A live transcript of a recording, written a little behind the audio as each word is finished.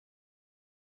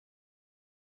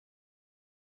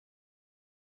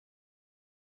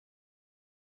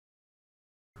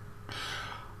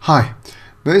Hi,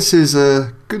 this is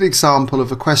a good example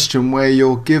of a question where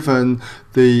you're given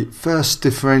the first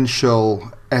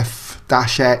differential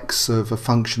f-x of a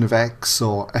function of x,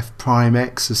 or f prime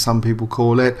x as some people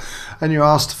call it, and you're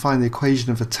asked to find the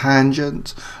equation of a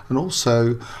tangent and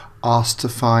also asked to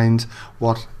find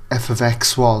what f of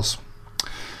x was.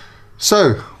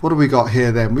 So what have we got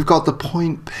here then? We've got the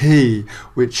point P,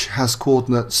 which has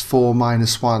coordinates 4,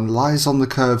 -1, lies on the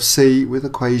curve C with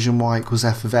equation y equals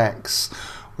f of x,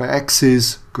 where x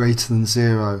is greater than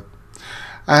 0.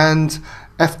 And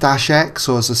f dash x,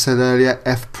 or as I said earlier,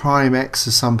 f prime x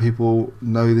as some people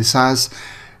know this as,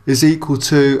 is equal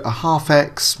to a half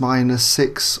x minus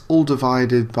 6 all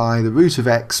divided by the root of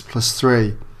x plus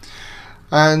 3.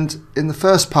 And in the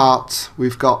first part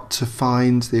we've got to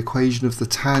find the equation of the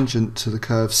tangent to the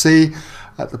curve C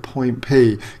at the point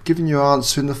P, giving your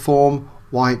answer in the form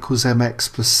y equals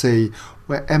mx plus c,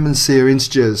 where m and c are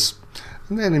integers.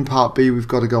 And then in part B we've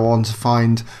got to go on to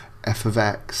find f of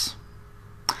x.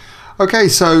 Okay,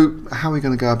 so how are we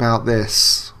going to go about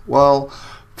this? Well,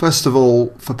 first of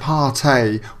all, for part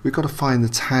A we've got to find the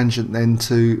tangent then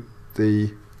to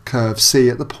the curve C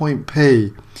at the point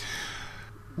P.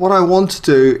 What I want to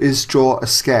do is draw a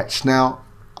sketch. Now,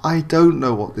 I don't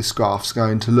know what this graph's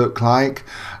going to look like,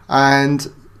 and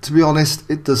to be honest,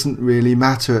 it doesn't really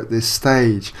matter at this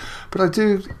stage. But I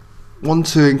do want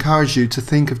to encourage you to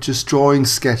think of just drawing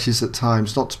sketches at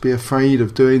times, not to be afraid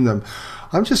of doing them.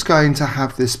 I'm just going to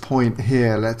have this point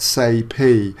here, let's say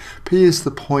P. P is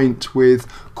the point with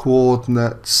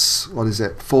coordinates,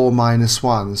 4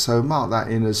 -1. So mark that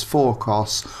in as 4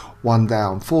 across, 1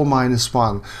 down, 4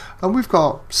 -1. And we've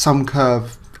got some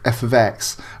curve f of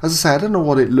x. As I say, I don't know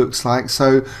what it looks like,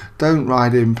 so don't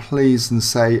write in please and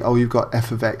say, oh, you've got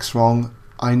f of x wrong.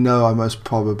 I know I most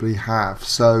probably have.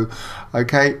 So,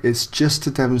 okay, it's just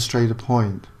to demonstrate a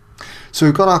point. So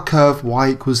we've got our curve y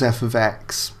equals f of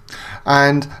x.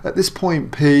 And at this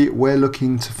point P, we're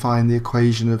looking to find the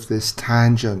equation of this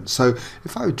tangent. So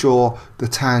if I draw the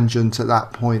tangent at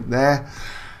that point there,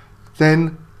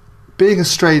 then being a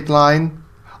straight line,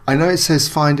 I know it says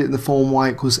find it in the form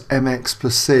y equals mx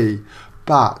plus c,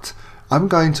 but I'm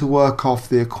going to work off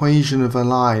the equation of a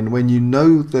line when you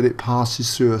know that it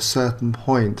passes through a certain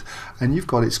point and you've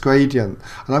got its gradient.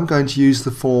 And I'm going to use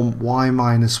the form y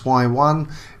minus y1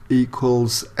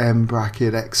 equals m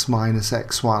bracket x minus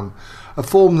x1, a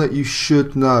form that you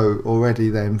should know already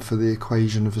then for the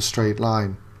equation of a straight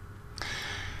line.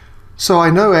 So I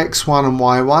know x1 and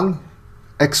y1.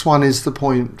 x1 is the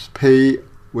point P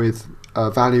with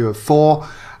a value of 4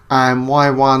 and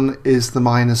y1 is the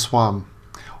 -1.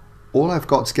 All I've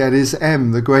got to get is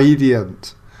m, the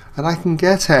gradient, and I can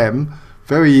get m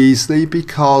very easily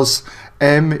because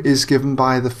m is given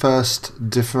by the first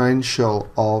differential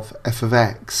of f of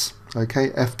x,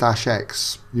 okay, f dash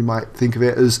x. You might think of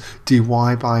it as dy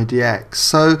by dx.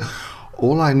 So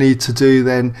all I need to do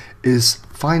then is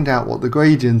find out what the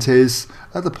gradient is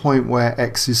at the point where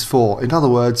x is 4, in other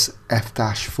words f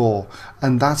dash 4,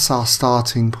 and that's our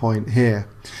starting point here.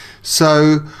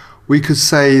 So we could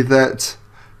say that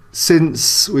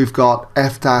since we've got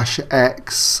f dash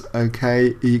x,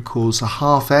 okay, equals a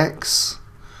half x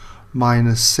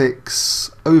minus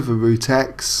 6 over root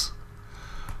x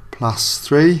plus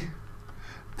 3,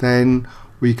 then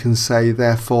we can say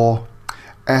therefore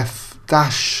f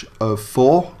dash of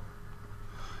 4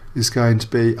 is going to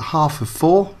be half of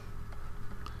 4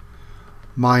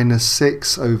 minus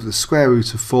 6 over the square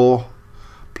root of 4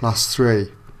 plus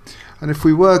 3. And if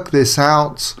we work this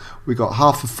out, we've got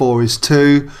half of 4 is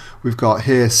 2, we've got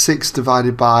here 6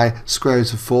 divided by square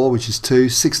root of 4, which is 2,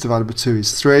 6 divided by 2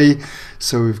 is 3,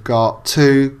 so we've got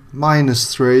 2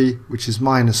 minus 3, which is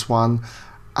 -1,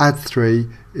 add 3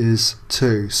 is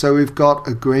 2. So we've got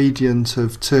a gradient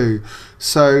of 2.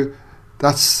 So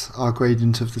that's our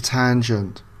gradient of the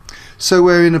tangent. So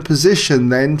we're in a position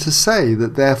then to say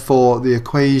that therefore the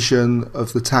equation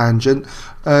of the tangent,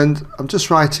 and I'm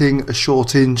just writing a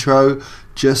short intro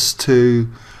just to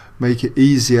make it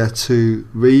easier to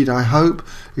read, I hope.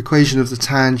 Equation of the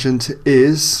tangent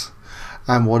is,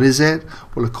 and what is it?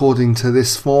 Well, according to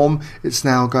this form, it's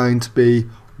now going to be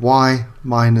y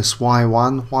minus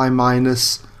y1, y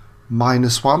minus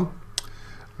 -1,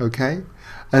 okay?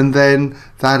 And then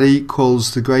that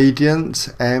equals the gradient,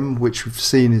 m, which we've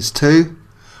seen is 2,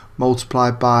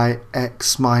 multiplied by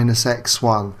x minus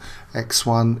x1.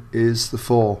 x1 is the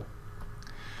 4.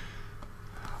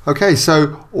 Okay,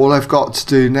 so all I've got to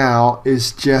do now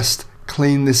is just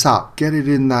clean this up, get it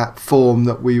in that form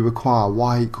that we require,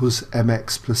 y equals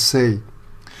mx plus c.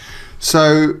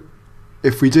 So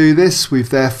if we do this, we've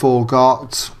therefore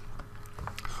got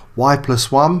y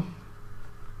plus 1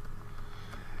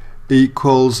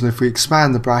 equals, and if we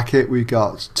expand the bracket, we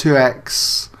got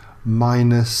 2x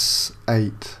minus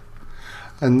 8.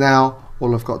 And now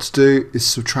all I've got to do is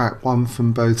subtract 1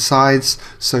 from both sides,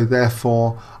 so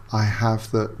therefore I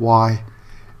have that y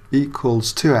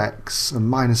equals 2x, and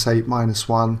minus 8 minus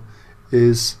 1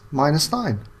 is minus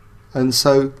 9. And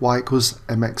so y equals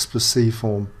mx plus c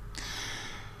form.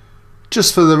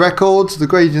 Just for the record, the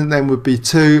gradient then would be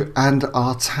 2, and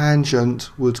our tangent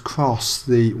would cross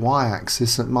the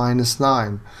y-axis at minus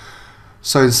 9.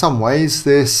 So in some ways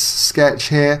this sketch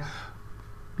here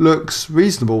looks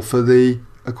reasonable for the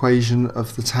equation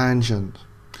of the tangent.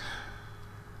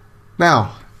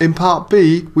 Now in part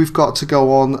B we've got to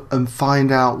go on and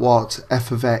find out what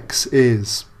f of x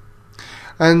is.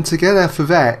 And to get f of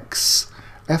x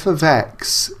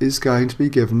is going to be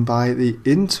given by the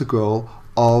integral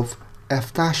of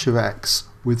f dash of x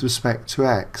with respect to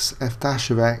x, f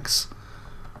dash of x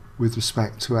with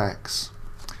respect to x.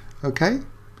 Okay,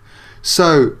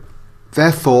 so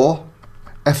therefore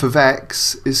f of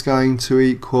x is going to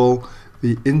equal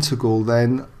the integral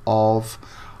then of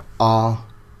our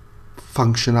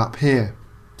function up here.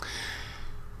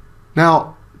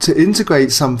 Now to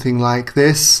integrate something like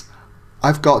this,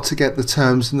 I've got to get the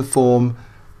terms in the form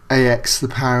ax to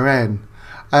the power n.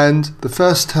 And the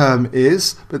first term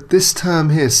is, but this term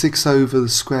here, 6 over the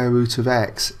square root of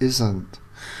x, isn't.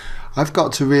 I've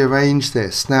got to rearrange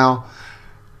this. Now,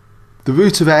 the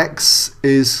root of x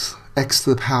is x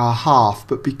to the power half,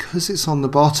 but because it's on the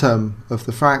bottom of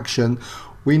the fraction,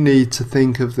 we need to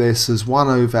think of this as 1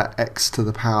 over x to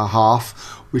the power half,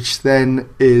 which then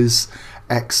is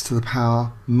x to the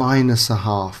power minus a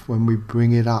half when we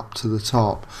bring it up to the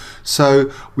top. So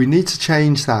we need to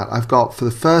change that. I've got for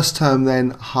the first term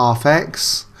then half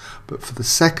x, but for the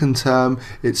second term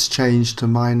it's changed to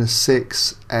minus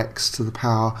 6x to the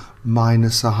power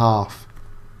minus a half.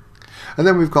 And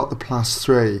then we've got the plus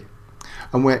 3.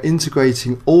 And we're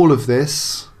integrating all of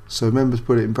this, so remember to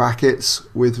put it in brackets,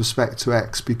 with respect to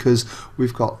x, because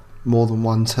we've got more than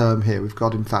one term here. We've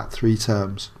got in fact 3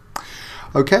 terms.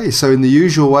 Okay, so in the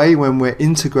usual way, when we're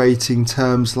integrating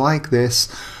terms like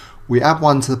this, we add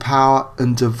 1 to the power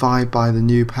and divide by the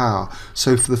new power.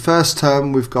 So for the first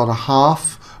term we've got a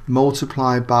half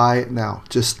multiplied by, now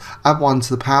just add 1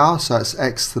 to the power, so that's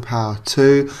x to the power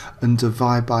 2, and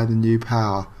divide by the new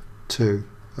power 2.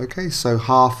 Okay, so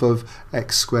half of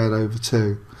x squared over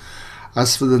 2.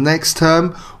 As for the next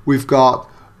term, we've got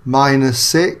minus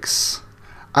 6,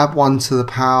 add 1 to the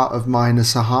power of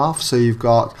minus a half, so you've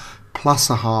got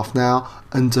plus a half now,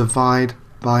 and divide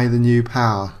by the new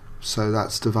power, so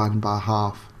that's dividing by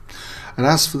half. And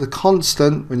as for the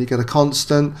constant, when you get a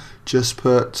constant, just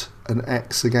put an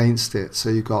x against it, so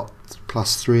you've got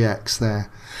plus 3x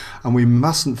there. And we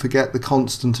mustn't forget the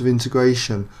constant of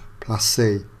integration, plus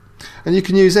c. And you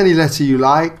can use any letter you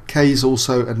like. K is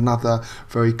also another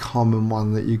very common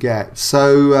one that you get,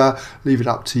 so leave it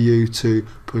up to you to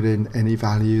put in any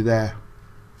value there.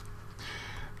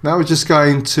 Now we're just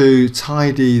going to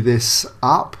tidy this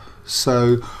up.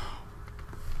 So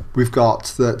we've got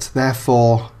that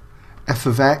therefore f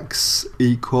of x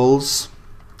equals,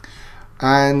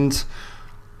 and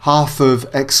half of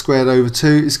x squared over 2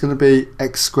 is going to be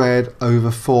x squared over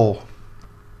 4.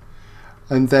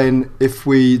 And then if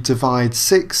we divide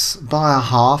 6 by a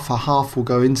half will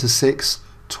go into 6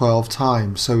 12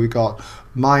 times. So we got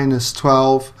minus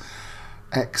 12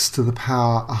 x to the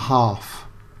power a half.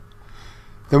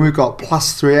 Then we've got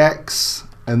plus 3x,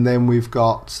 and then we've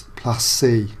got plus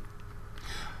c.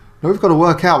 Now we've got to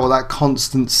work out what that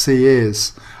constant c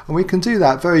is, and we can do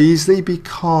that very easily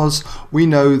because we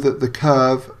know that the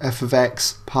curve f of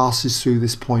x passes through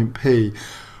this point P.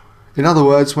 In other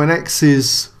words, when x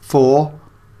is 4,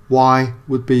 y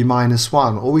would be minus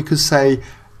 1, or we could say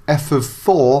f of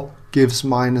 4 gives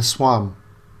minus 1.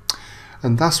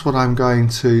 And that's what I'm going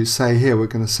to say here. We're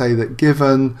going to say that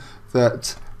given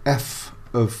that f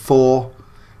of 4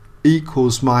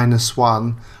 equals minus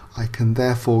 1, I can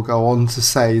therefore go on to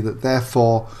say that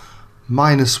therefore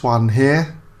minus 1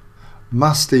 here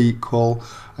must equal,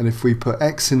 and if we put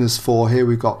x in as 4 here,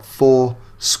 we've got 4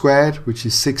 squared, which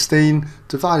is 16,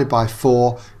 divided by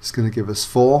 4 is going to give us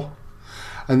 4.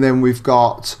 And then we've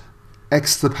got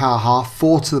x to the power half,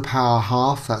 4 to the power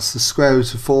half, that's the square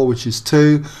root of 4, which is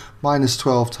 2, minus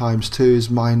 12 times 2 is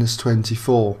minus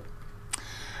 24.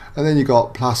 And then you've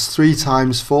got plus 3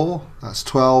 times 4, that's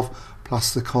 12,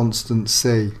 plus the constant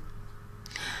c.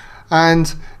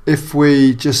 And if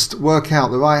we just work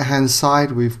out the right hand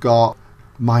side, we've got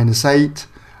minus 8,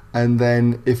 and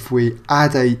then if we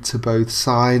add 8 to both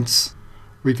sides,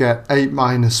 we get 8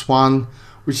 minus 1,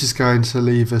 which is going to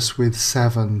leave us with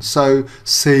 7. So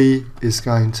C is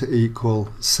going to equal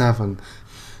 7.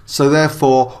 So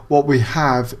therefore what we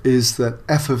have is that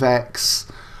f of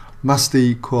x must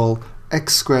equal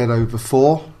x squared over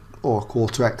 4, or a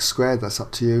quarter x squared, that's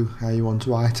up to you how you want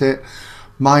to write it,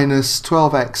 minus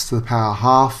 12x to the power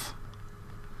half,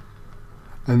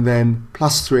 and then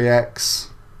plus 3x,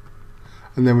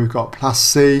 and then we've got plus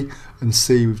c, and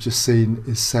c we've just seen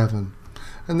is 7.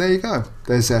 And there you go,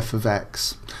 there's f of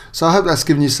x. So I hope that's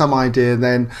given you some idea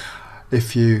then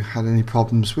if you had any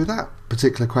problems with that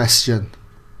particular question.